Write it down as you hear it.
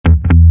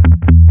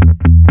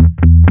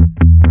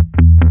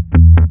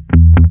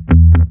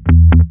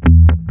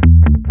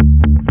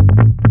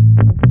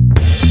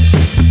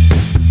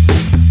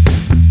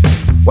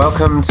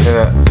Welcome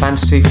to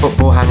Fantasy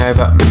Football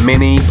Hangover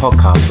mini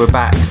podcast. We're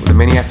back with a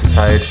mini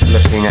episode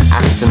looking at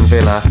Aston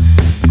Villa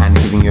and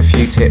giving you a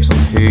few tips on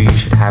who you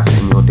should have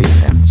in your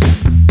defence.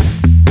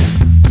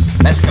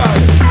 Let's go!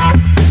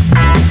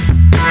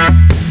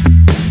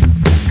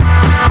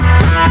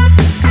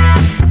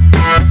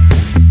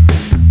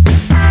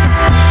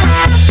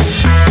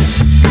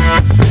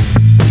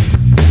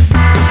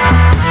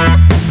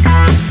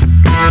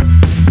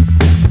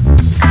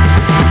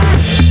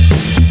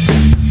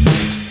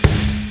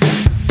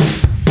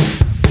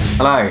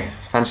 Hello,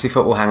 Fantasy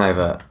Football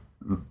Hangover,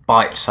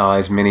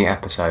 bite-sized mini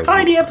episode.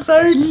 Tiny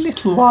episodes.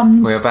 Little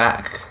ones. We're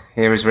back.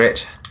 Here is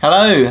Rich.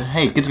 Hello.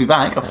 Hey, good to be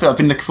back. I feel I've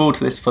been looking forward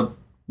to this for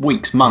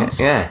weeks, months.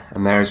 Yeah,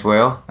 and there is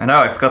Will. I know,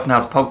 I've forgotten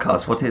how to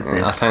podcast. What is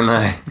this? I don't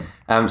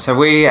know. So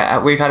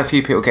we've had a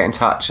few people get in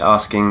touch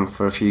asking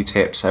for a few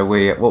tips. So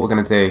what we're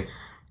going to do,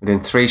 we're doing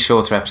 3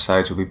 shorter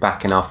episodes. We'll be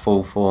back in our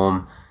full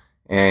form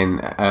in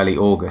early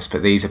August.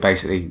 But these are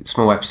basically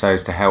small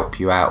episodes to help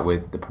you out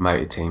with the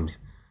promoted teams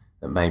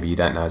that maybe you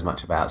don't know as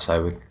much about.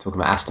 So we're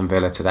talking about Aston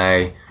Villa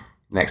today.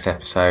 Next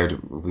episode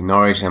will be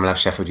Norwich, and we'll have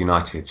Sheffield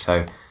United.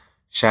 So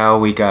shall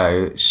we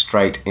go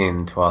straight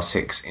into our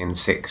 6 in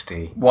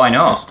 60? Why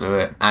not? Let's do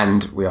it.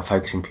 And we are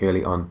focusing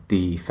purely on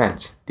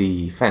defence.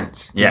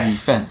 Defence.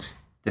 Yes. Defence.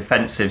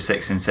 Defensive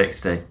 6 in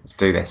 60. Let's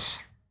do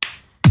this.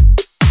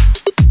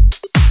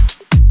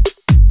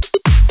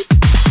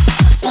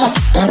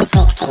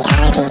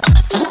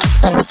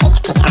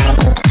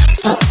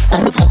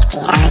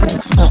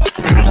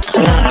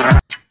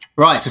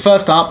 Right, so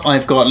first up,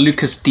 I've got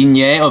Lucas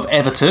Digne of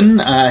Everton.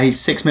 He's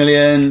 6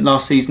 million.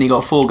 Last season, he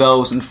got 4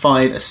 goals and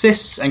 5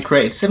 assists and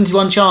created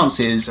 71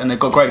 chances, and they've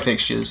got great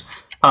fixtures: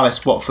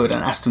 Palace, Watford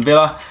and Aston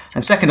Villa.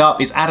 And second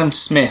up is Adam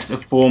Smith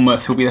of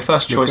Bournemouth, who'll be the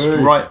first choice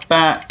right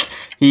back.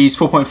 He's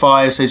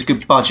 4.5, so he's a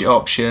good budget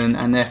option,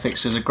 and their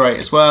fixtures are great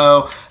as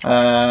well.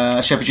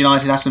 Sheffield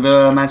United, Aston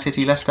Villa, Man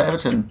City, Leicester,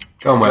 Everton.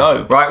 Go on,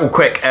 Will. Right, well,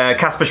 quick.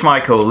 Kasper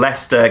Schmeichel,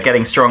 Leicester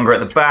getting stronger at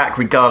the back,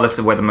 regardless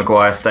of whether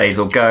Maguire stays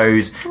or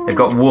goes. They've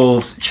got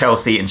Wolves,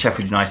 Chelsea and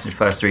Sheffield United in the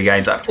first 3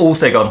 games. I've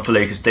also gone for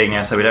Lucas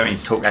Digne, so we don't need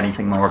to talk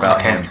anything more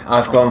about him.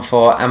 I've gone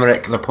for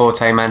Aymeric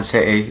Laporte, Man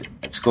City.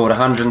 Scored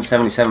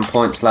 177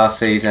 points last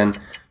season.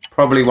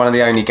 Probably one of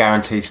the only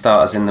guaranteed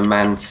starters in the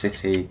Man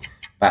City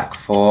back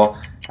 4.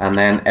 And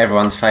then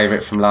everyone's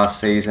favourite from last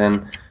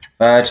season,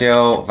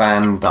 Virgil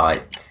van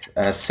Dijk.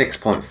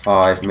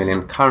 6.5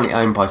 million, currently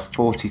owned by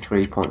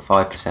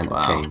 43.5%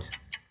 of teams.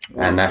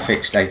 And they're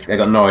fixed. They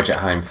got Norwich at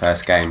home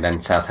first game, then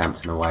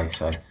Southampton away.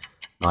 So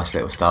nice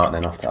little start,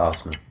 then off to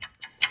Arsenal.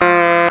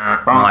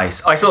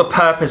 Nice. I sort of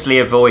purposely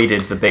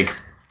avoided the big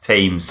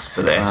teams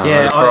for this.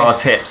 For our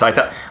tips. I've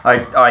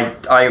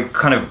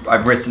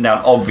written down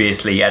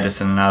obviously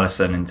Ederson and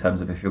Alisson in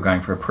terms of if you're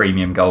going for a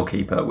premium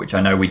goalkeeper, which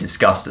I know we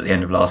discussed at the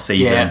end of last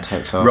season.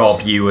 Yeah,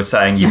 Rob, you were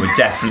saying you were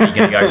definitely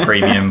going to go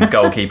premium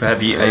goalkeeper.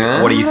 Have you?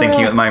 What are you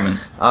thinking at the moment?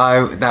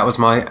 That was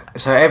my.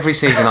 So every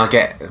season I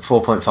get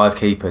 4.5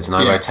 keepers, and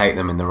I rotate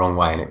them in the wrong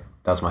way, and it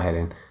does my head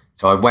in.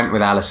 So I went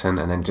with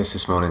Alisson, and then just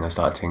this morning I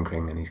started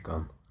tinkering, and he's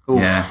gone. Oof.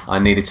 Yeah, I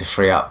needed to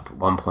free up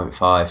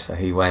 1.5, so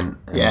he went.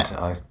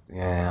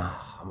 And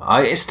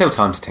it's still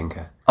time to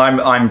tinker.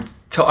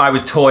 I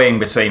was toying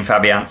between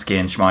Fabianski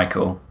and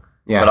Schmeichel,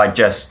 Yeah. but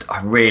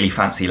I really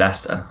fancy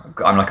Leicester.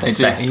 I'm like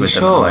obsessed with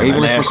them. Sure, at the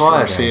even moment. if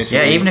Maguire goes.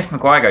 Yeah, even if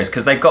Maguire goes,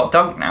 because they've got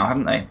Dunk now,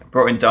 haven't they?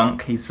 Brought in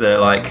Dunk. He's the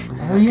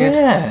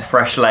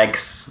fresh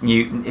legs.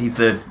 He's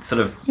the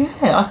sort of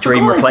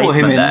dream replacement replacement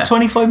him there. in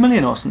 25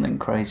 million or something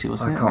crazy,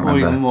 wasn't it? I can't Or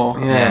remember. even more.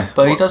 Yeah.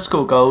 But he does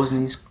score goals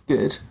and he's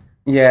good.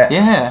 Yeah.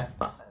 Yeah.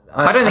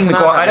 I don't think know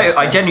Maguire. about I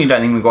Leicester. genuinely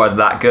don't think Maguire's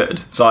that good.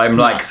 So I'm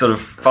like sort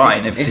of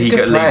fine if He's a he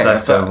good leaves player,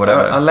 Leicester but or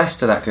whatever. Are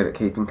Leicester that good at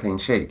keeping clean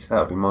sheets? That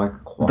would be my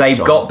question.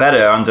 They've got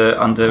better under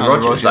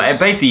Rodgers. Rodgers. Like,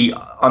 basically,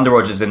 under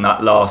Rodgers in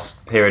that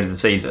last period of the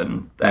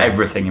season,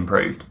 everything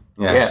improved.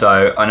 Yeah.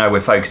 So I know we're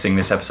focusing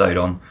this episode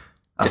on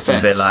Aston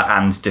Defence. Villa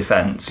and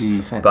defence,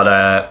 Defence.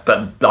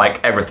 but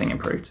like everything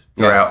improved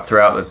throughout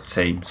the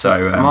team.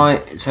 So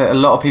So a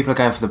lot of people are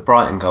going for the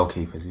Brighton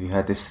goalkeepers. Have you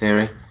heard this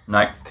theory?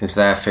 no, Because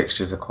their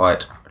fixtures are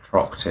quite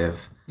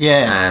attractive.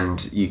 Yeah.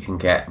 And you can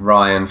get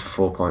Ryan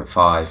for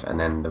 4.5 and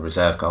then the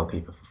reserve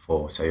goalkeeper for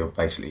 4. So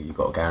you've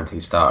got a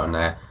guaranteed starter in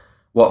there.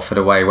 Watford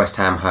away, West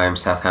Ham home,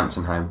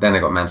 Southampton home. Then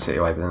they've got Man City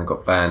away, but then they've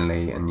got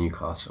Burnley and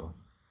Newcastle.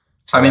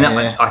 So, I mean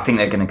I think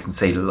they're going to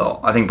concede a lot.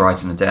 I think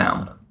Brighton are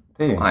down.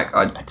 do you?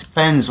 It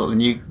depends what the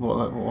new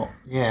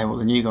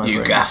guy New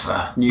brings.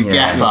 gaffer. New Yeah,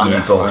 gaffer. new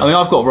boss. I mean,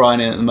 I've got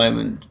Ryan in at the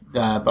moment,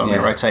 but I'm going Yeah.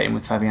 to rotate him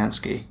with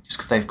Fabianski just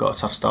because they've got a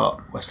tough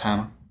start. West Ham,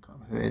 I can't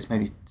remember who it is,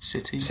 maybe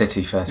City.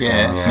 City first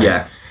Yeah, game. so-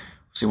 Yeah.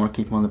 So you want to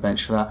keep him on the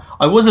bench for that.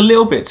 I was a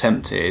little bit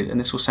tempted, and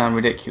this will sound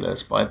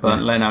ridiculous, but I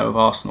burnt Leno of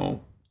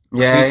Arsenal.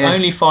 Yeah, He's yeah.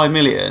 only 5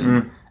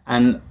 million,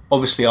 and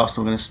obviously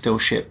Arsenal are going to still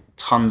ship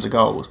tons of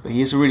goals, but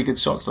he is a really good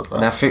shot stopper.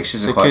 And their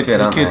fixtures are So quite good,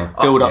 he aren't could they?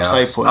 build up Yes.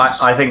 save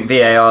points. I think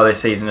VAR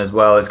this season as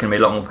well, there's going to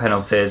be a lot more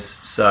penalties,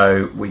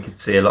 so we could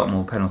see a lot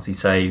more penalty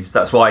saves.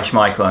 That's why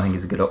Schmeichel, I think,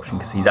 is a good option,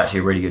 because he's actually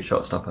a really good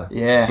shot stopper.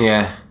 yeah.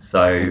 Yeah.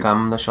 So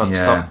Become the shot yeah.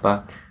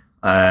 stopper.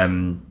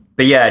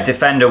 But yeah,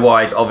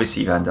 defender-wise,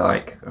 obviously Van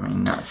Dijk. I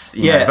mean, that's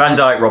Van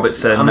Dijk,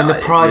 Robertson. I mean, the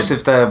price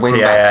of the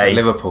wing-backs TAA. at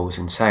Liverpool is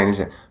insane,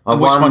 isn't it? Which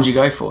one do you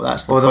go for?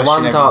 That's the Well, the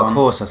question. one dark everyone-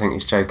 horse I think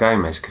is Joe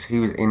Gomez because he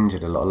was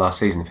injured a lot last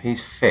season. If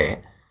he's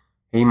fit,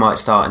 he might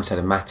start instead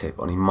of Matip,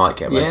 and he might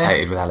get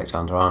rotated with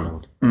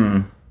Alexander-Arnold.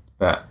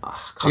 But I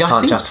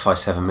can't justify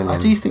 7 million. I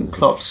do think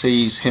Klopp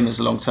sees him as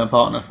a long-term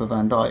partner for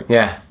Van Dijk.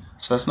 Yeah,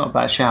 So that's not a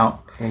bad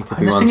shout. he could And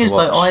be the one thing to is,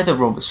 watch. though, either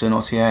Robertson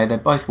or TA, they're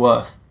both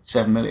worth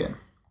 7 million.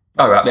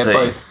 Oh, They're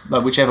absolutely. both,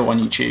 like, whichever one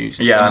you choose.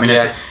 it's Yeah, I going mean, to-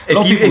 Yeah. A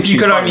lot of if people you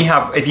choose could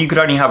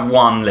only both. have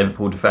one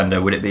Liverpool defender,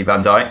 would it be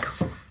Van Dijk?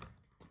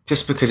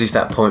 Just because he's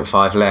that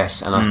 0.5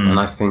 less, and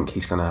I think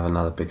he's going to have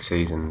another big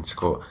season and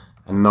score.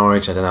 And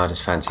Norwich, I don't know, I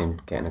just fancy him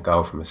getting a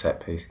goal from a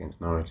set piece against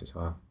Norwich as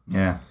well.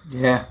 Yeah.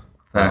 Yeah.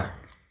 Fair.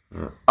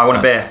 I want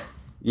a beer.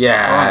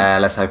 Yeah,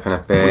 let's open a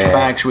beer. Which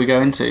bag should we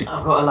go into?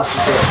 I've got a lucky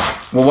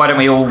dip. Well, why don't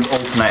we all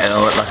alternate and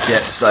all at lucky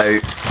dip? So,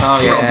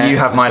 Oh, yeah. you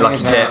have my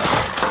lucky Beer's dip.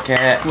 out.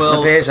 Get Well,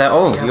 the beer's out.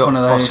 Oh, have you got one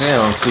of bottle those. here.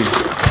 I'll see.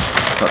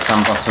 Got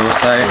some bottle,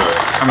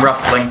 so. I'm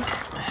rustling.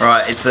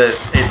 Right, it's a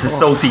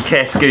salty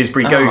kiss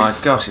gooseberry Oh my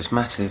goose. gosh, it's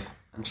massive.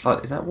 And it's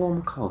like, is that warm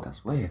or cold?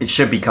 That's weird. It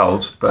should be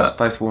cold, It's but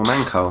both warm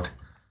and cold.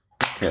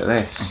 Look at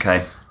this.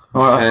 okay.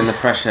 Feeling the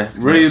pressure.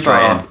 Straight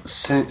Rhubarb.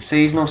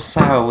 Seasonal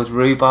sour with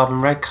rhubarb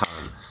and red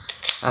currant.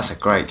 That's a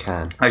great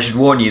can. I should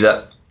warn you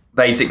that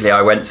basically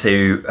I went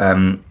to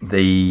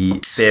the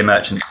Beer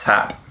Merchant's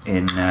Tap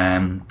in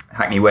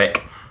Hackney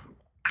Wick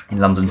in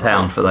London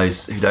town, for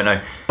those who don't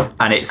know.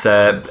 And it's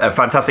a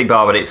fantastic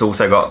bar, but it's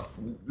also got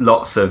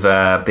lots of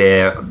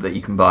beer that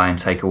you can buy and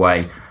take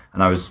away.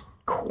 And I was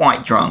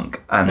quite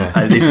drunk, and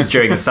this was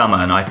during the summer,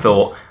 and I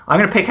thought, I'm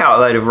going to pick out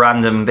a load of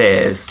random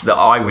beers that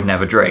I would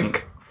never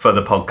drink for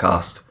the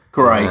podcast.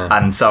 Great.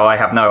 And so I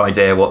have no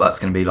idea what that's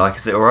going to be like.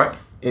 Is it all right?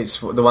 It's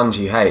the ones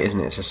you hate, isn't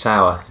it? It's a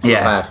sour. It's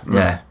not bad.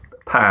 Yeah.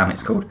 Pam,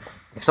 it's called.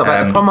 It's not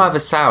bad. The problem I have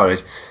with sour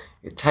is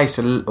it tastes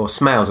or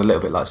smells a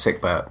little bit like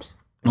sick burps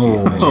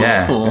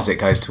Yeah. as it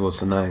goes towards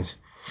the nose.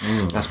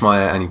 That's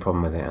my only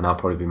problem with it, and I'll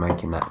probably be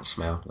making that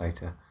smell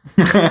later.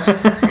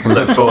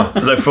 Look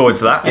forward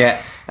to that.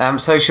 Yeah.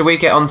 So shall we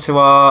get on to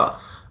our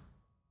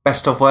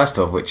best of worst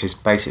of, which is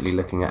basically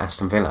looking at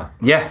Aston Villa?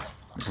 Yeah.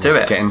 Let's do Let's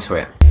it. get into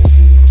it.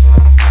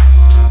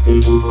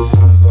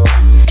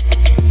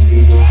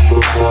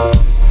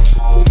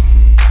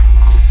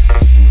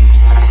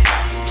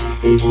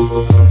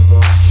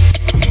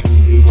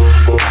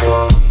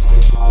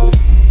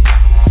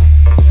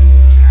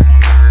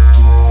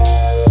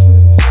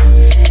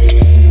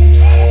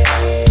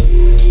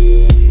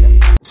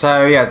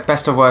 So yeah,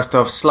 best of worst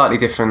of, slightly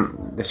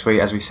different this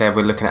week. As we said,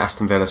 we're looking at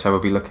Aston Villa, so we'll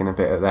be looking a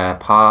bit at their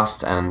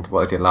past and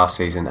what they did last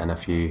season, and a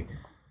few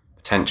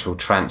potential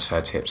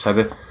transfer tips.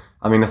 So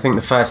I think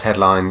the first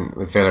headline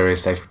with Villa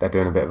is they're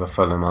doing a bit of a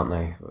Fulham, aren't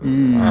they?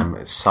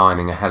 It's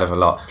signing a hell of a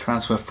lot.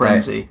 Transfer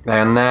frenzy. They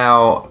are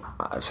now.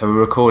 So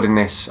we're recording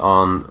this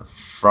on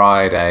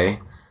Friday,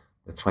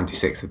 the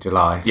 26th of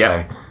July.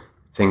 Yep. So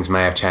things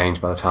may have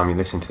changed by the time you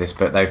listen to this,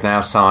 but they've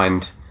now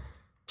signed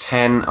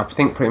 10, I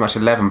think pretty much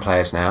 11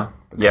 players now,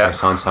 because they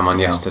signed someone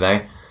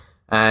yesterday.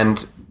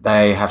 And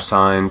they have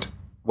signed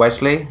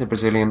Wesley, the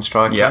Brazilian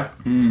striker. Yeah.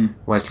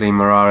 Wesley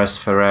Moraes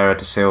Ferreira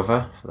da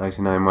Silva, for those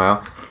who know him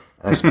well.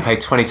 They've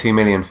paid 22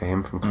 million for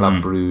him from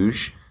Club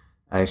Bruges.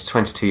 He's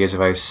 22 years of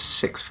age,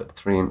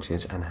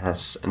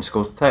 6'3", and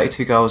scores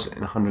 32 goals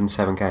in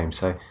 107 games.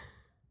 So,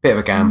 bit of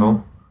a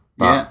gamble,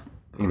 but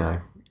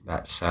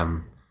that's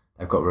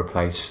they've got to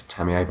replace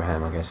Tammy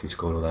Abraham, I guess, who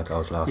scored all their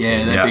goals last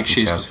season. They're big for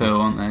shoes Chelsea. to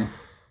fill, aren't they?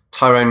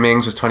 Tyrone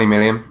Mings was 20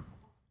 million.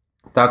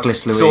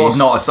 Douglas Luiz. Sort of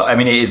not.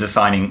 It is a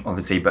signing,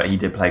 obviously, but he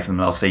did play for them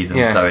last season,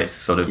 so it's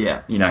sort of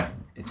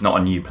it's not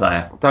a new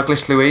player.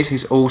 Douglas Luiz,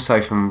 who's also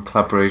from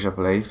Club Brugge, I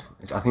believe.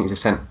 I think he's a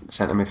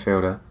centre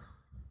midfielder.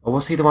 Or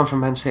was he the one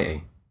from Man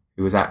City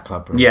who was at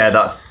Club Brugge? Yeah,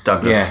 that's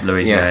Douglas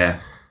Luiz. Yeah.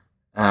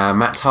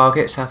 Matt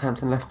Targett,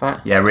 Southampton left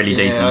back. Yeah, really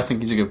decent. Yeah, I think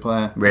he's a good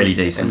player. Really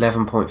decent.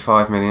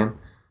 11.5 million.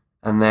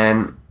 And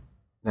then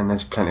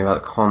there's plenty of other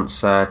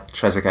Quansah,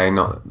 Trezeguet,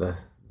 not the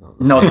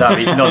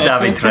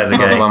David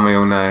Trezeguet. one we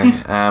all know.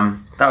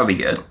 That would be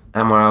good.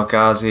 Anwar El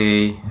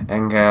Ghazi,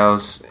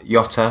 Engels,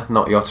 Jota,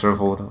 not Jota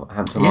of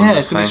Wolverhampton. Yeah,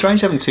 it's going to be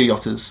strange having two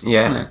Jottas, Yeah.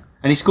 isn't it?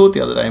 And he scored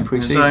the other day in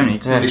pre-season. only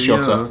two This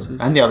Jota Jottas.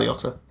 and the other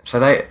Jota.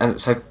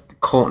 So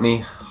Courtney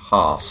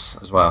Haas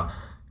as well.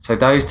 So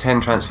those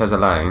 10 transfers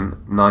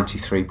alone,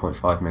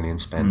 93.5 million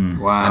spent.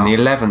 Wow. And the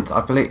 11th,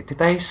 I believe, did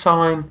they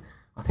sign?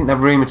 I think they're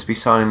rumoured to be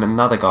signing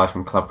another guy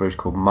from Club Brugge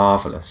called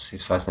Marvellous.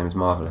 His first name is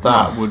Marvellous.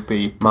 That would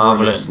be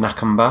Marvellous brilliant.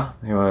 Nakamba,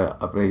 who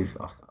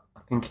I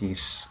think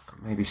he's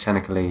maybe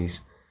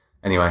Senegalese.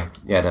 Anyway,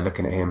 yeah, they're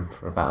looking at him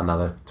for about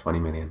another 20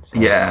 million. So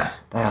Yeah.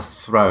 they are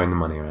throwing the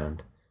money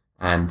around.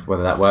 And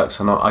whether that works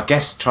or not, I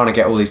guess trying to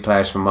get all these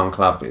players from one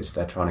club is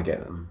they're trying to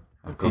get them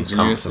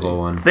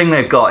comfortable. And The thing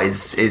they've got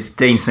is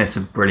Dean Smith's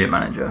a brilliant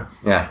manager.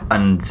 yeah,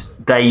 And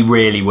they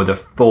really were the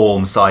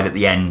form side at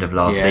the end of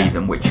last Yeah.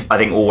 season, which I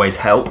think always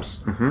helps.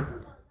 Mm-hmm.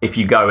 If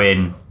you go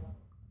into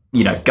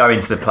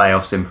the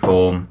playoffs in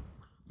form,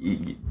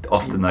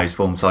 often those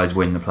form sides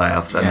win the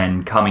playoffs, and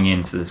then coming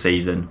into the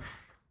season,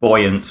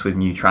 buoyant with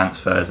new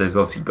transfers. They've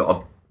obviously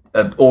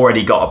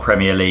already got a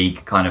Premier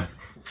League kind of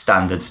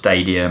standard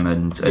stadium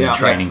and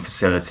training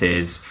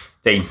facilities.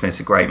 Dean Smith's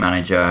a great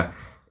manager.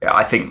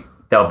 I think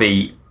they'll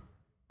be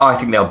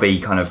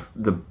kind of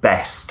the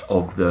best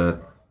of the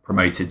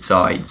promoted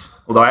sides.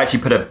 Although I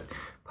actually put a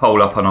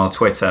poll up on our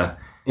Twitter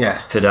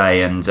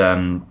today,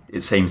 and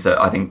it seems that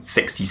I think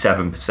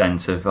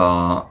 67% of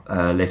our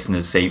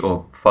listeners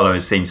or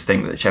followers seem to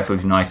think that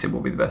Sheffield United will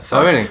be the best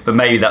side. Oh, really? But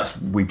maybe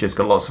we've just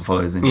got lots of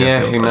followers in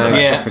Sheffield. Who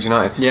knows? Sheffield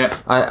United.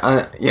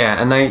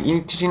 Yeah.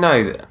 And did you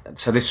know that?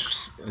 So this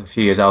was a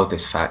few years old.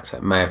 This fact,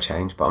 it may have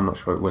changed, but I'm not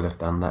sure it will have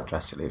done that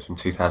drastically. It was from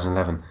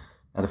 2011. They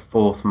had the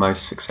fourth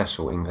most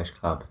successful English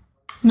club.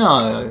 No,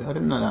 I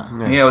didn't know that.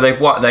 Yeah,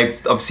 well,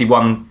 they've obviously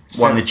won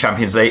the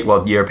Champions League,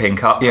 European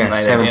Cup. Yeah,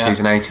 70s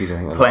and 80s, I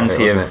think.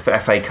 Plenty of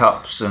FA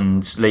Cups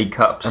and League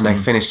Cups. And they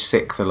finished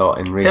sixth a lot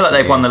in recent I feel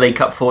like they've won the years. League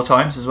Cup 4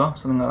 times as well,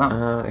 something like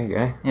that. There you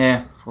go.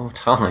 Yeah. 4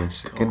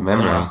 times. Good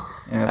memory.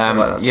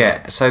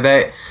 Yeah, So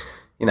they,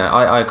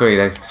 I agree.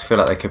 They feel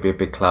like they could be a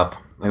big club.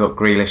 They got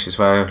Grealish as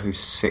well, who's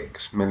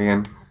 6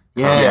 million.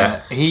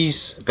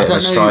 He's A bit of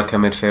a striker,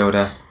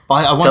 midfielder.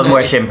 I wonder doesn't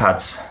wear shin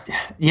pads.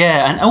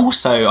 Yeah, and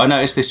also I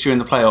noticed this during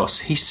the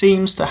playoffs. He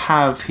seems to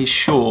have his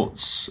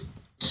shorts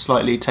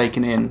slightly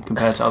taken in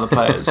compared to other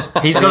players.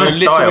 He's So got they're a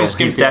style. He's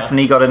skimpier.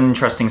 definitely got an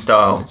interesting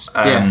style. It's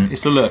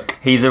a look.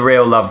 He's a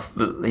real love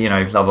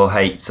or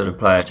hate sort of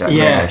player, Jack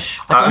Yeah. Grealish.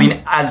 I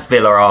mean, as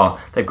Villa are,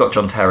 they've got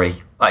John Terry.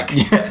 Like,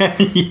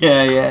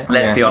 yeah.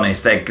 let's be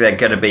honest, they're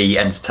going to be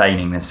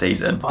entertaining this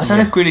season. I don't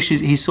know if Grealish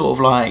he's sort of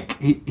like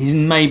he's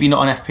maybe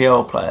not an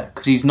FPL player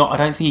because he's not. I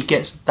don't think he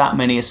gets that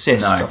many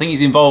assists. No. I think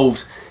he's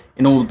involved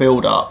in all the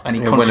build up and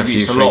he He'll win a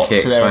contributes few a lot free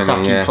kicks, to their won't he?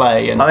 attacking Yeah.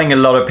 play. And I think a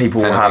lot of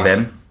people will have Penalties.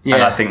 him, and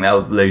Yeah. I think they'll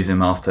lose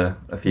him after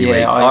a few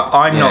Yeah, weeks.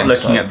 I I'm not think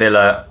looking so. at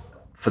Villa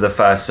for the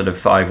first sort of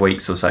 5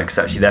 weeks or so, because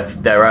actually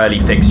their early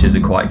fixtures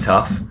are quite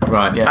tough.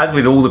 Right. Yeah. As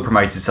with all the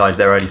promoted sides,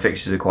 their early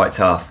fixtures are quite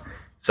tough.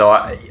 So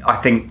I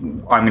think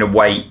I'm going to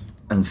wait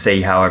and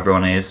see how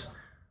everyone is.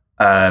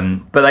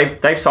 But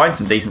they've signed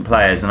some decent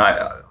players, and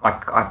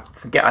I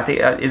forget. I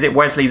think is it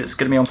Wesley that's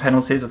going to be on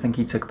penalties? I think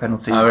he took a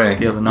penalty really?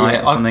 the other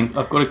night or something.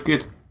 I've got a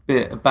good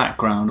bit of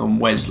background on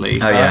Wesley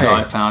yeah. that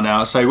I found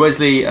out. So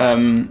Wesley,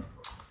 as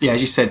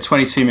you said,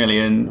 22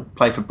 million,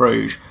 play for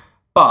Bruges.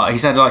 But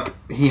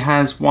he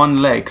has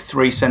one leg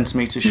 3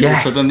 centimetres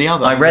shorter than the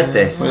other. I read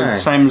this. Well,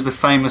 same as the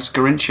famous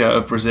Garrincha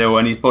of Brazil,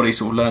 and his body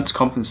sort of learnt to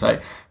compensate.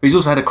 But he's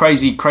also had a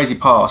crazy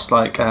past.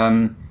 Like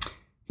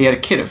he had a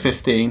kid at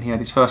 15. He had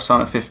his first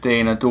son at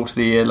 15, a daughter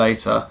the year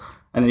later,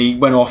 and then he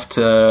went off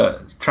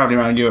to travelling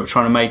around Europe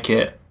trying to make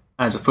it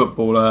as a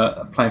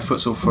footballer, playing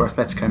futsal for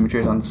Atletico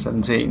Madrid under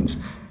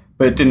 17s.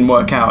 But it didn't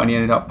work out, and he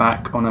ended up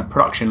back on a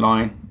production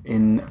line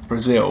in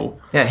Brazil.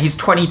 Yeah, he's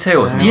 22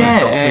 or something. Yeah,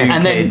 He's got 2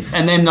 and kids.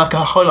 then like a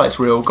highlights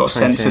reel got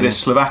sent to 22. this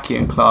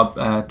Slovakian club,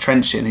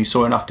 Trenčín, who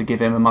saw enough to give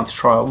him a month's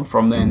trial. And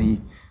from then he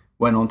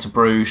went on to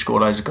Bruges,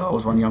 scored loads of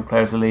goals, won Young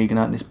Player of the League, and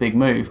earned this big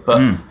move.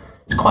 But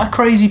it's quite a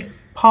crazy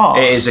past.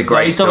 It is a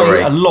great He's done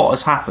story. A lot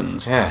has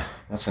happened. Yeah,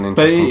 that's an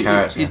But interesting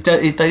character.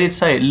 they did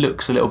say it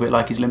looks a little bit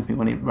like he's limping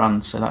when he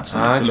runs, so that's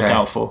something to look Okay.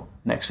 out for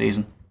next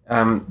season.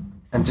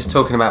 And just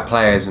talking about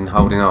players and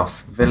holding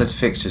off, Villa's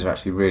fixtures are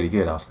actually really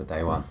good after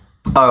day one.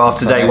 Oh,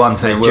 after day one,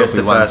 so they it's will just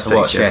be the one first to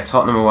watch. fixture. Yeah,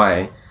 Tottenham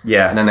away.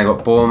 Yeah. And then they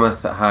got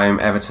Bournemouth at home,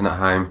 Everton at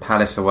home,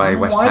 Palace away,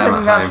 West I Ham don't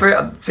think that's at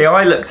home. very. See,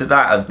 I looked at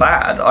that as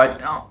bad.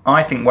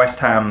 I think West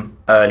Ham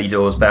early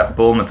doors,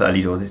 Bournemouth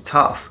early doors is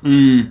tough.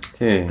 Yeah.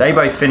 They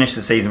both finished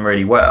the season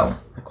really well.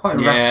 They're quite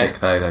erratic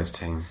though, those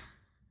teams.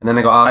 And then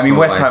they got Arsenal. I mean,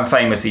 West away. Ham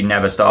famously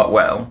never start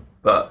well,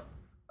 but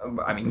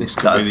I mean, This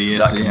could be the year,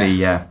 that so could yeah. be,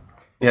 yeah.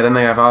 Yeah, then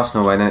they have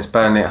Arsenal away, then it's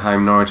Burnley at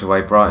home, Norwich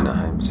away, Brighton at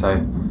home.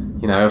 So,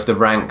 of the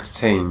ranked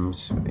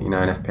teams, in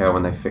FPL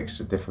when they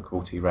fixture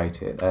difficulty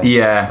rate it,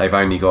 they've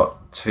only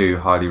got 2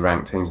 highly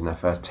ranked teams in their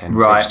first 10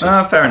 Right,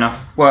 fixtures. fair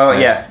enough. Well, So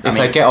yeah. If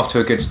they get off to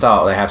a good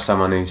start, they have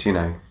someone who's,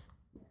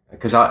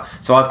 because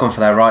I've gone for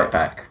their right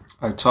back.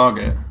 Oh,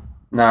 Target.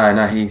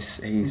 No,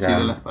 he's he the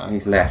left back?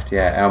 He's left,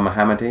 yeah. El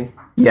Mohammadi.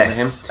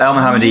 Yes, El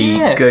Mohammadi,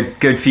 Yeah.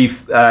 good few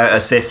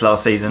assists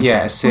last season.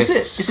 Yeah,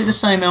 assists. Is it the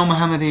same El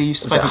Mohammadi who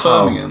used to play Was it for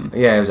Hull? Birmingham?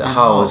 Yeah, it was at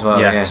Hull as well.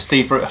 Yeah. Yeah,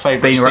 Steve, a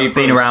favourite Steve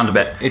Been Bruce. around a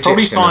bit. Probably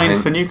Egyptian, I signed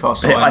think. for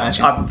Newcastle, I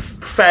imagine. I'm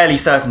fairly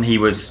certain he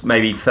was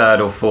maybe 3rd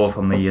or 4th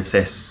on the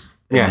assists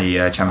in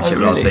the Championship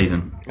Oh, last really?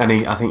 season. and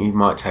I think he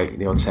might take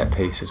the odd set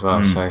piece as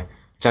well. So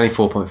it's only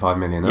 4.5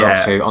 million. And Yeah.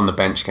 obviously on the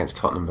bench against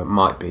Tottenham, but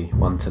might be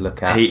one to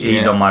look at.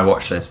 He's on my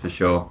watch list for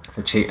sure.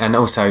 For cheap. And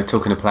also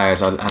talking to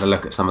players, I had a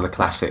look at some of the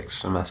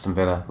classics from Aston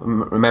Villa.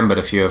 Remembered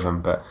a few of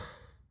them, but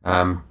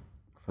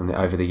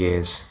over the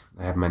years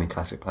they have many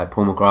classic players.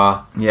 Paul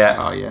McGrath, Yeah.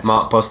 Oh, yes.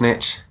 Mark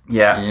Bosnich.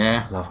 Yeah.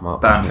 Yeah. Love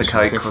Mark Banned for Bosnich.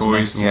 coke, Before wasn't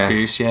his he? Yeah.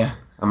 abuse, yeah.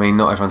 I mean,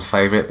 not everyone's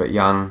favourite, but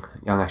young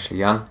Ashley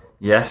Young.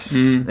 Yes.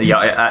 Yeah,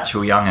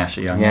 actual young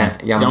Ashley Young. Yeah,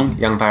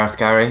 young Gareth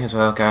Gary as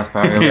well. Gareth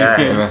Barry,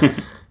 obviously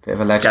Yes. bit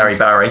of a legend. Gary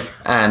Barry.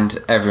 And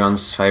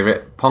everyone's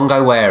favourite,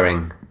 Pongo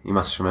Waring. You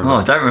must remember. Oh,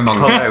 I don't remember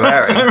Pongo I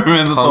wearing. don't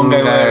remember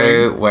Pongo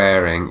wearing.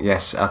 wearing.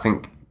 Yes, I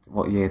think.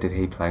 What year did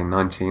he play?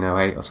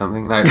 1908 or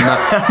something? No,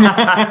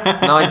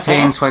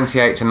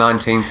 1928 to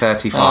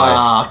 1935.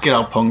 Ah, good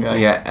old Pongo.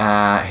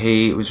 Yeah,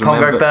 he was Pongo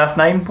remembered. birth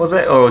name, was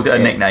it? Or a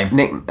nickname?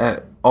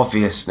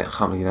 Obvious. I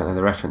can't believe you don't know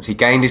the reference. He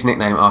gained his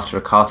nickname after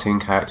a cartoon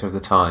character of the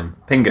time.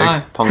 Pingu.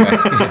 Oh. Pongo.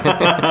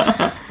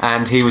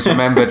 And he was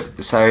remembered,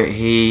 so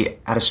he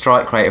had a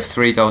strike rate of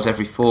 3 goals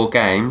every 4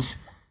 games,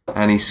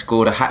 and he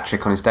scored a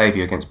hat-trick on his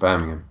debut against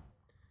Birmingham.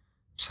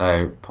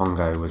 So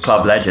Pongo was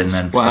Club legend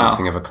then. Wow.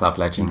 something of a club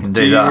legend.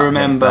 Do you that against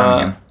remember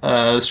Birmingham.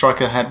 the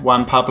striker had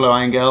Juan Pablo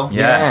Angel?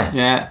 Yeah.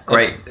 Yeah.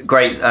 Great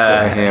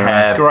hair.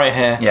 hair. Great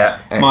hair. Yeah.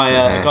 My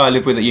Excellent hair. guy I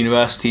lived with at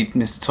university,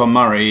 Mr. Tom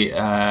Murray,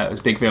 was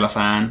a big Villa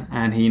fan,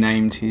 and he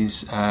named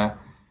his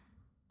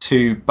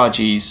 2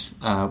 budgies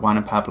Juan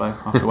and Pablo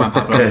after Juan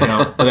Pablo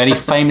Angel. But then he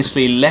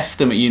famously left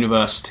them at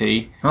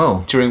university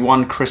Oh. during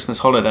one Christmas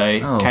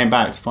holiday, Oh. came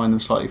back to find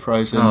them slightly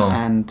frozen, Oh.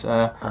 and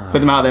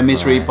put them out of their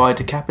misery by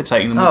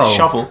decapitating them with a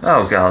shovel.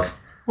 Oh, God.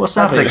 What's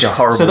That's savage? such a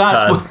horrible So that's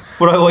turn.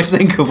 what I always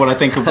think of when I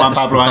think of Juan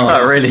Pablo Angel.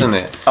 Oh, really? Isn't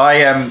it?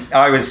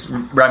 I was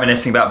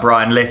reminiscing about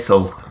Brian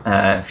Little.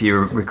 If you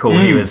recall,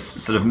 he was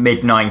sort of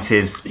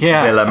mid-90s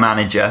Yeah. Villa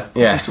manager.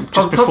 Yeah. Just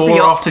before Possibly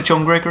or after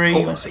John Gregory?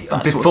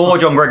 Before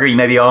John Gregory,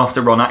 maybe after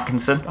Ron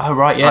Atkinson. Oh,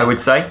 right, yeah. I would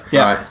say.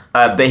 Yeah.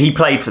 Right. But he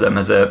played for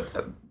them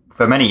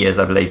for many years,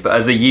 I believe. But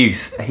as a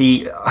youth,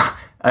 he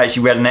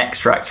actually read an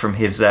extract from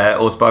his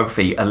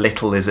autobiography, "A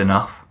Little Is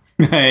Enough."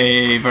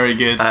 Hey, very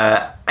good.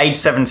 Age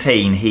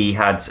 17, he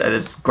had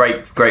there's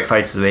great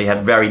photos of it. He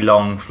had very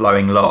long,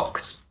 flowing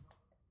locks,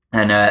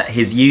 and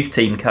his youth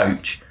team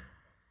coach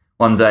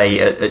one day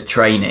at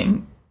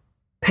training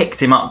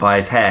picked him up by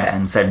his hair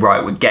and said,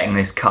 "Right, we're getting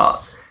this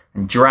cut,"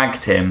 and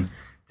dragged him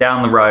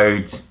down the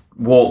road,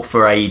 walked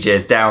for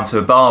ages down to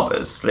a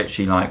barber's,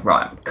 literally like,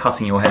 "Right, I'm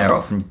cutting your hair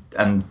off,"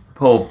 and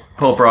poor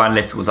Brian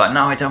Little was like,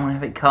 "No, I don't want to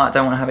have it cut. I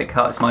don't want to have it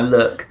cut. It's my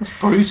look." It's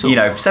brutal.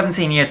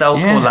 17 years old,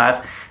 Yeah. poor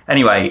lad.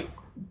 Anyway,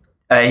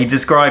 he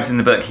describes in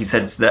the book, he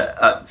said that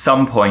at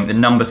some point the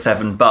number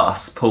 7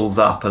 bus pulls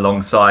up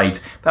alongside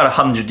about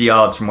 100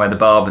 yards from where the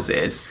Barbers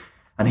is,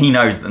 and he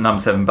knows that the number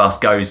 7 bus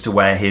goes to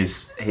where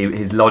his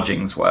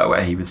lodgings were,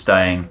 where he was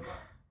staying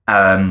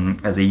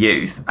as a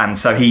youth. And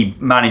so he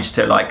managed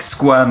to like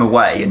squirm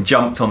away and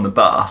jumped on the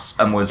bus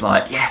and was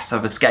like, "Yes,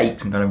 I've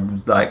escaped," and kind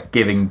of like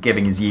giving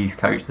his youth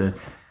coach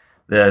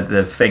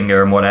the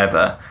finger and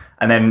whatever.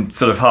 And then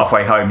sort of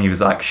halfway home, he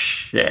was like,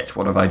 "Shit,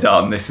 what have I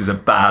done? This is a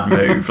bad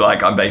move.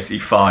 Like, I'm basically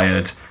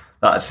fired.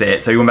 That's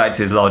it." So he went back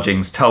to his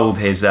lodgings, told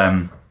his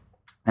the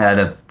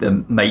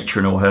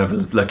matron or whoever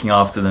was looking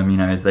after them,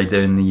 as they do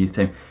in the youth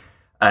team.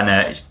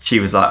 And she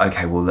was like,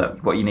 "Okay, well, look,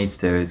 what you need to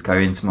do is go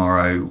in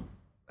tomorrow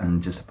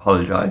and just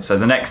apologise." So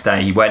the next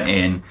day he went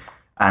in,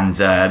 and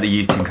the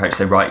youth team coach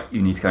said, "Right,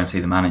 you need to go and see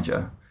the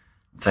manager."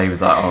 So he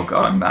was like, "Oh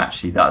God,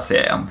 that's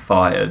it. I'm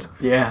fired."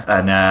 Yeah.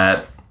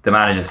 And the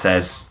manager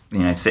says,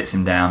 sits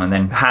him down and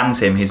then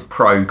hands him his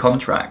pro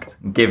contract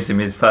and gives him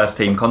his first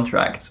team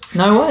contract.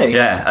 No way.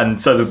 Yeah,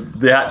 and so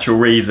the actual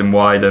reason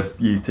why the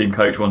youth team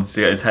coach wanted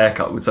to get his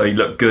haircut was so he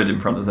looked good in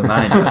front of the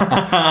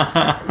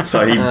manager.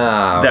 So he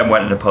then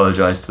went and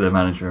apologised to the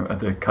manager,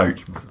 the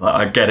coach. He was like,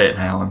 "I get it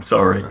now. I'm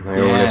sorry.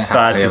 They all lived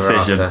Bad happily ever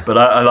decision." after. But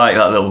I like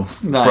that little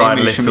That Brian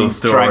image from Little being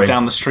story. dragged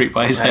down the street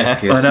by his hair.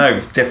 That's good. I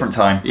know, different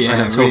time. Yeah,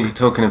 And really.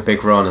 talking of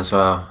Big Ron as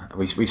well,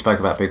 we spoke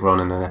about Big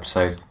Ron in an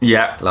episode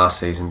Yeah. last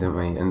season, didn't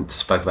we? And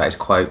spoke about his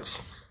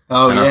quotes.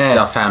 Oh, and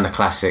yeah. I found a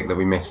classic that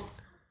we missed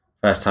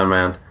first time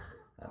round.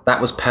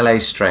 That was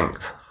Pele's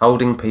strength,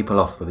 holding people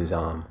off with his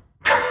arm.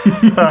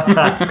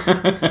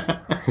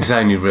 His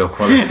only real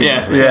quality. Yeah.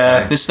 Isn't it?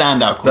 Yeah. The standout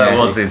That quality.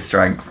 was his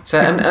strength. So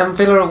and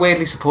Villa are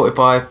weirdly supported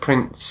by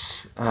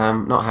Prince,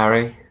 not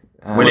Harry,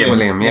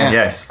 William. yeah.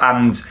 Yes,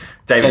 and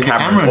David David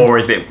Cameron, Cameron. or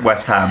is it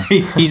West Ham?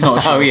 He's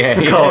not sure. Oh yeah,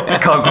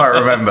 Can't quite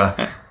remember.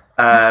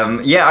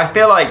 I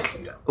feel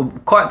like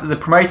quite the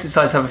promoted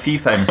sides have a few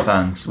famous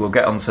fans. We'll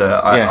get onto.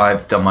 Yeah.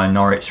 I've done my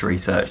Norwich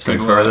research, so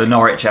Good for work. the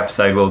Norwich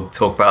episode, we'll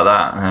talk about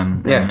that.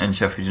 Yeah. And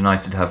Sheffield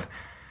United have.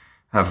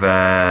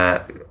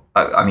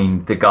 I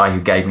mean, the guy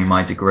who gave me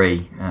my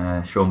degree,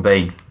 Sean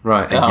Bean,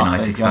 right. big Oh,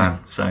 United there you go. fan.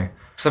 So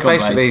So God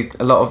basically,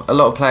 a lot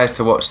of players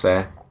to watch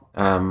there,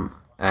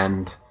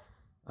 and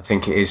I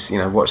think it is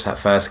watch that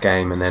first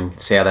game and then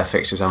see how their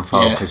fixtures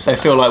unfold Yeah, because they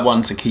feel like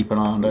one to keep an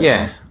eye on, don't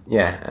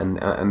yeah,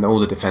 and all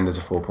the defenders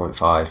are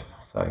 4.5.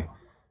 So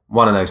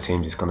one of those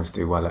teams is going to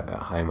do well at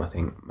home. I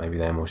think maybe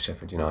them or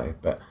Sheffield United,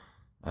 but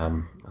I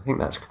think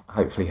that's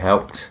hopefully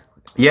helped.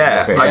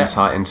 yeah, A bit of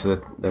insight into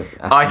the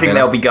Aston I think Villa.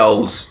 there'll be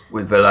goals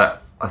with Villa.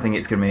 I think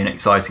it's going to be an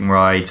exciting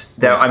ride.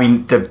 I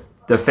mean,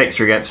 the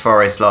fixture against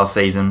Forest last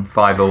season,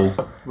 5-5.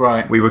 they?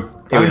 Right.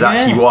 It was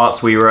actually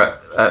whilst we were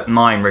at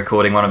mine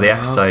recording one of the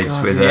episodes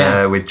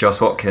God, with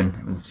Josh Watkin.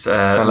 Was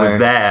there. fellow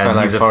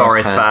He's a Forest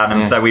Forest fan,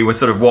 and yeah. so we were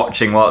sort of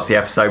watching whilst the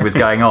episode was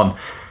going on,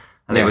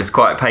 and it Yeah. was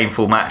quite a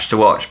painful match to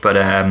watch. But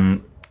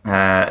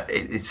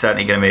it's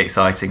certainly going to be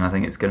exciting. I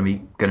think it's going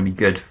to be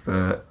good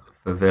for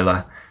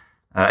Villa.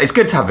 It's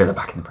good to have Villa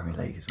back in the Premier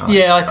League as well.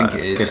 Yeah, I think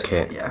it is. Good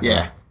kit. Yeah.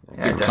 Yeah,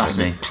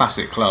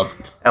 Classic club.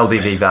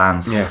 LDV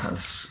Vans. Yeah.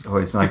 That's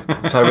always my...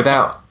 So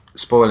without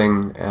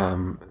spoiling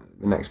the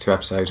next 2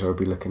 episodes, where we'll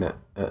be looking at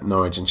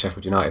Norwich and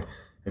Sheffield United,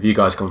 have you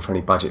guys gone for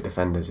any budget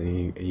defenders? Are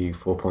you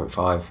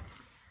 4.5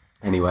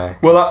 anywhere?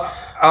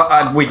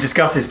 Well, we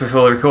discussed this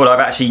before the record. I've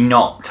actually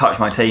not touched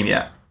my team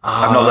yet.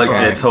 I've not looked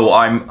at it at all.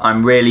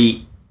 I'm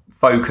really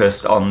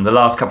focused on the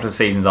last couple of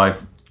seasons.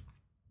 I've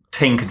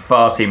tinkered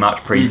far too much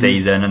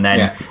pre-season, and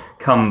then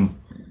come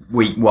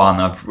week 1,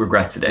 I've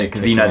regretted it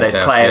because there's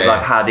players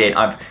I've had in.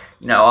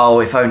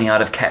 If only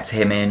I'd have kept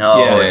him in.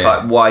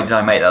 Why did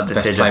I make that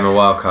decision? Best play my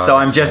wild card. So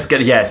I'm just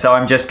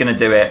gonna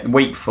do it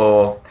week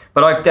 4.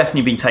 But I've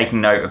definitely been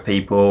taking note of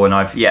people,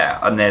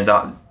 and there's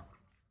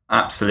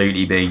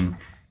absolutely been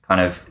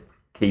kind of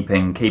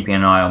keeping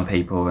an eye on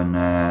people, and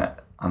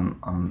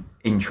I'm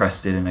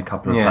interested in a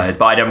couple of players,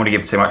 but I don't want to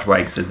give too much away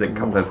because there's a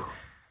couple of.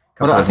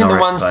 I think the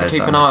ones to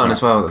keep an eye on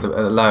as well at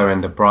the lower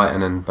end are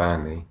Brighton and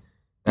Burnley.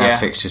 Their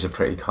fixtures are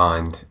pretty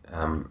kind.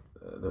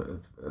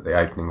 The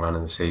opening run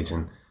of the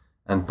season,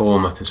 and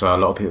Bournemouth as well. A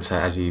lot of people say,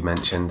 as you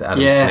mentioned,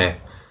 Adam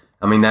Smith.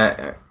 I mean,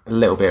 they're a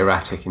little bit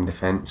erratic in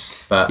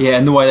defence, but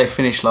and the way they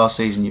finished last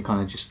season, you kind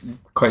of just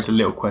creates a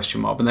little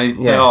question mark. But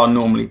they are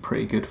normally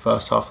pretty good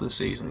first half of the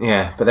season.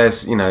 Yeah, but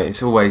there's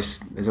there's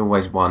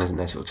always one, isn't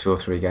there? Sort of 2 or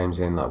 3 games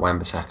in, like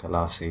Wan-Bissaka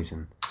last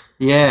season.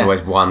 Yeah, there's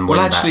always one wing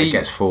back that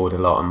gets forward a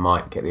lot and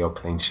might get the odd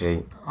clean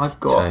sheet. I've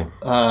got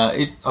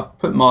I've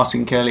put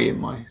Martin Kelly in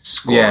my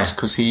squad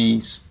because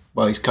he's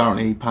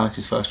currently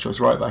Palace's first choice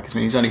right back.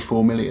 He's only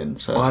 4 million.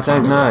 So I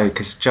don't know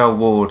because Joel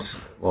Ward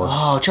was.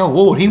 Oh, Joel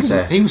Ward,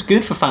 he was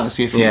good for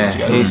fantasy a few years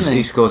ago.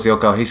 He scores the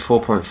odd goal. He's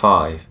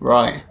 4.5.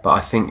 Right, but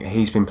I think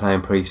he's been playing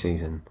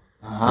pre-season,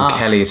 and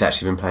Kelly has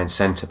actually been playing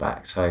centre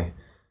back, so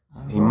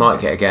he might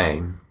get a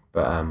game.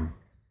 But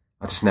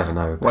I just never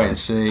know. Wait and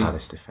see.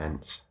 Palace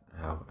defence.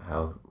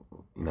 How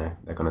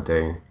they're going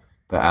to do.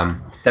 But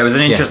there was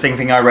an interesting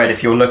thing I read.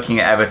 If you're looking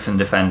at Everton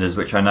defenders,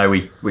 which I know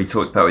we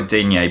talked about with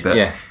Digne, but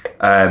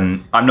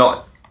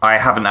I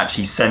haven't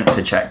actually sense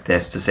checked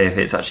this to see if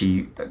it's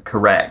actually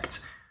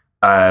correct.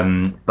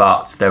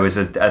 But there was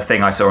a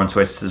thing I saw on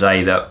Twitter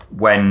today that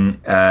when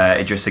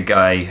Idrissa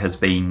Gueye has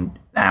been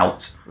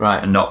out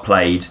and not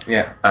played,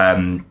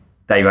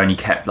 they've only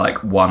kept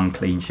like 1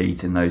 clean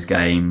sheet in those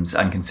games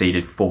and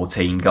conceded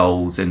 14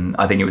 goals. And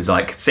I think it was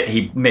like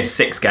he missed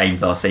 6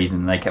 games last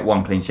season and they kept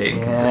 1 clean sheet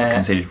and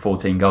conceded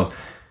 14 goals.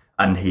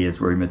 And he is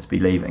rumoured to be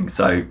leaving.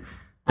 So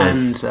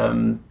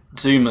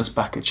Zuma's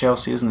back at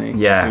Chelsea, isn't he?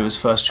 Yeah. Who was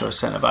first choice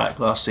centre back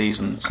last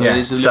season. So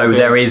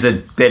there is a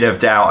bit of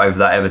doubt over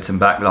that Everton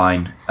back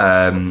line.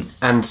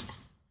 And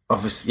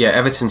obviously,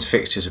 Everton's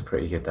fixtures are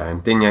pretty good though.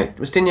 And Digne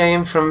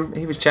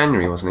he was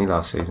January, wasn't he,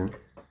 last season?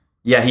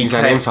 Yeah, he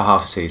came in for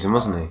half a season,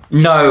 wasn't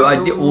he? No,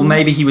 or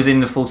maybe he was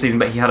in the full season,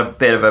 but he had a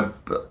bit of a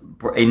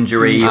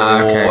injury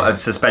or a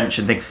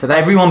suspension thing. But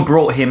everyone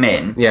brought him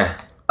in,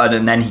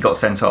 and then he got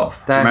sent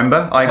off. Do you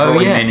remember? I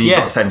brought him in and he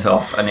got sent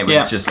off, and it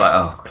was just like,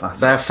 classic.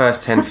 Their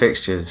first 10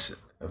 fixtures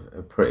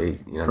are pretty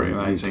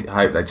amazing.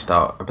 I hope they'd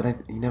start, but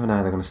you never know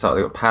how they're going to start.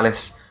 They've got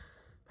Palace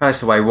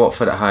away,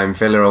 Watford at home,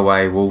 Villa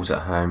away, Wolves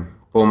at home,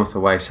 Bournemouth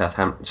away,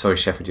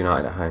 Sheffield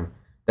United at home,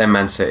 then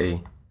Man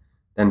City,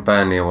 then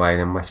Burnley away,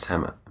 then West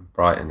Ham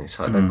Brighton. It's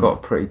like they've got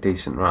a pretty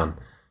decent run,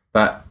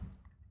 but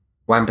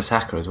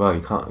Wan-Bissaka as well. You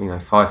can't,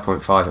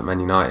 5.5 at Man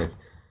United.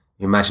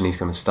 You imagine he's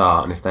going to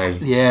start, and if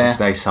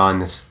they sign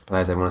the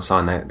players they want to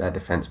sign, their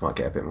defence might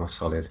get a bit more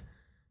solid.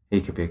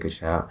 He could be a good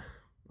shout.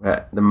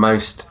 But the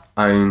most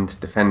owned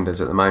defenders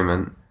at the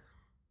moment: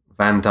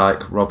 Van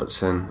Dijk,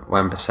 Robertson,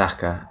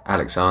 Wan-Bissaka,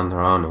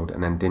 Alexander-Arnold,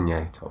 and then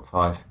Digne, top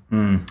 5.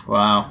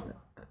 Wow.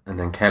 And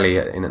then Kelly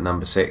in at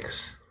number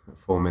 6, at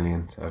 4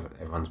 million. So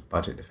everyone's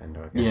budget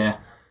defender, I guess. Yeah.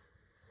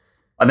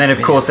 And then,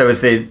 of course, there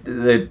was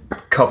the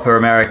Copa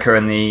America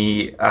and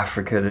the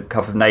Africa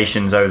Cup of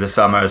Nations over the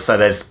summer. So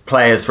there's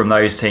players from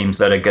those teams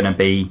that are going to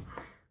be,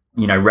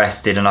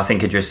 rested. And I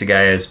think Idrissa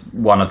Gueye is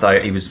one of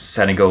those. He was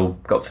Senegal,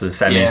 got to the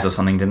semis or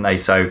something, didn't they?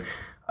 So,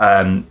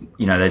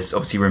 there's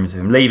obviously rumours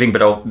of him leaving,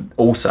 but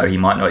also he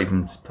might not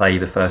even play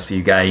the first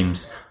few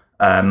games.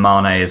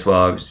 Mane as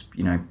well.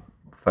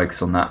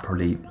 Focus on that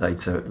probably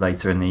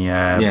later in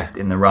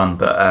the run.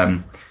 But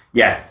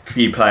a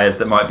few players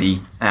that might be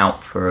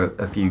out for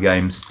a few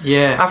games.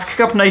 Yeah. Africa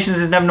Cup of Nations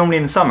is never normally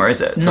in the summer,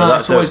 is it? So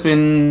that's always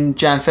been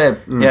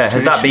Jan-Feb. Yeah,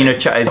 has that been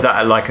is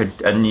that like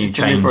a new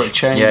change? Deliberate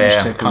change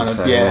to kind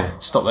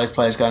of stop those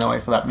players going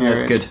away for that period.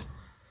 That's good.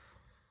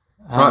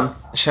 Right,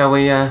 shall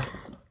we go?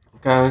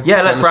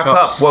 Yeah, let's wrap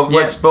up. Well,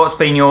 what's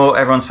been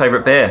everyone's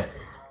favourite beer?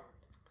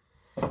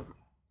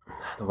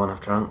 The one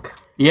I've drunk.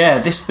 Yeah,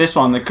 this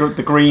one, the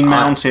Green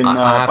Mountain.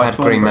 I have had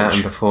Green Thornbridge.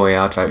 Mountain before.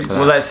 Yeah, I'd vote for that.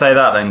 Well, let's say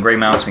that then. Green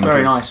Mountain.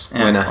 Very nice.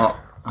 Yeah, winner.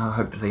 I'll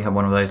hopefully have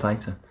one of those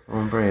later.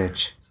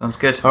 Thornbridge. Sounds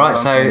good. All right,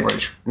 so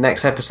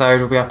next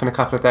episode will be up in a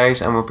couple of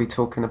days, and we'll be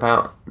talking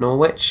about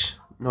Norwich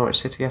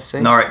City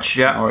FC. Norwich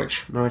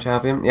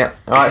Albion. Yeah.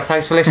 All right.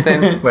 Thanks for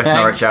listening. West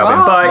Norwich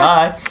Albion. Bye.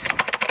 Bye.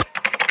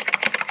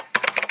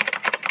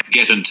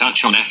 Get in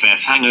touch on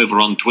FF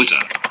Hangover on Twitter.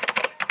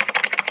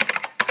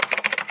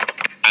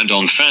 And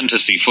on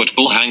Fantasy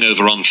Football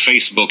Hangover on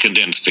Facebook and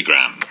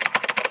Instagram.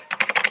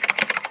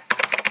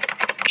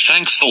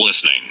 Thanks for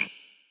listening.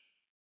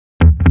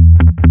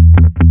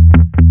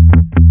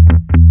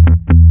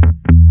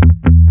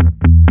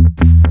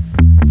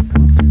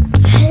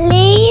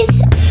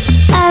 Please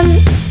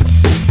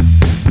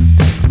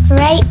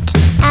rate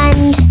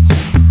and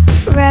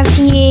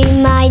review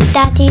my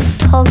daddy's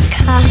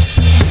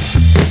podcast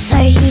so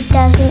he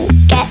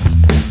doesn't get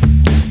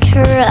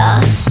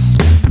cross.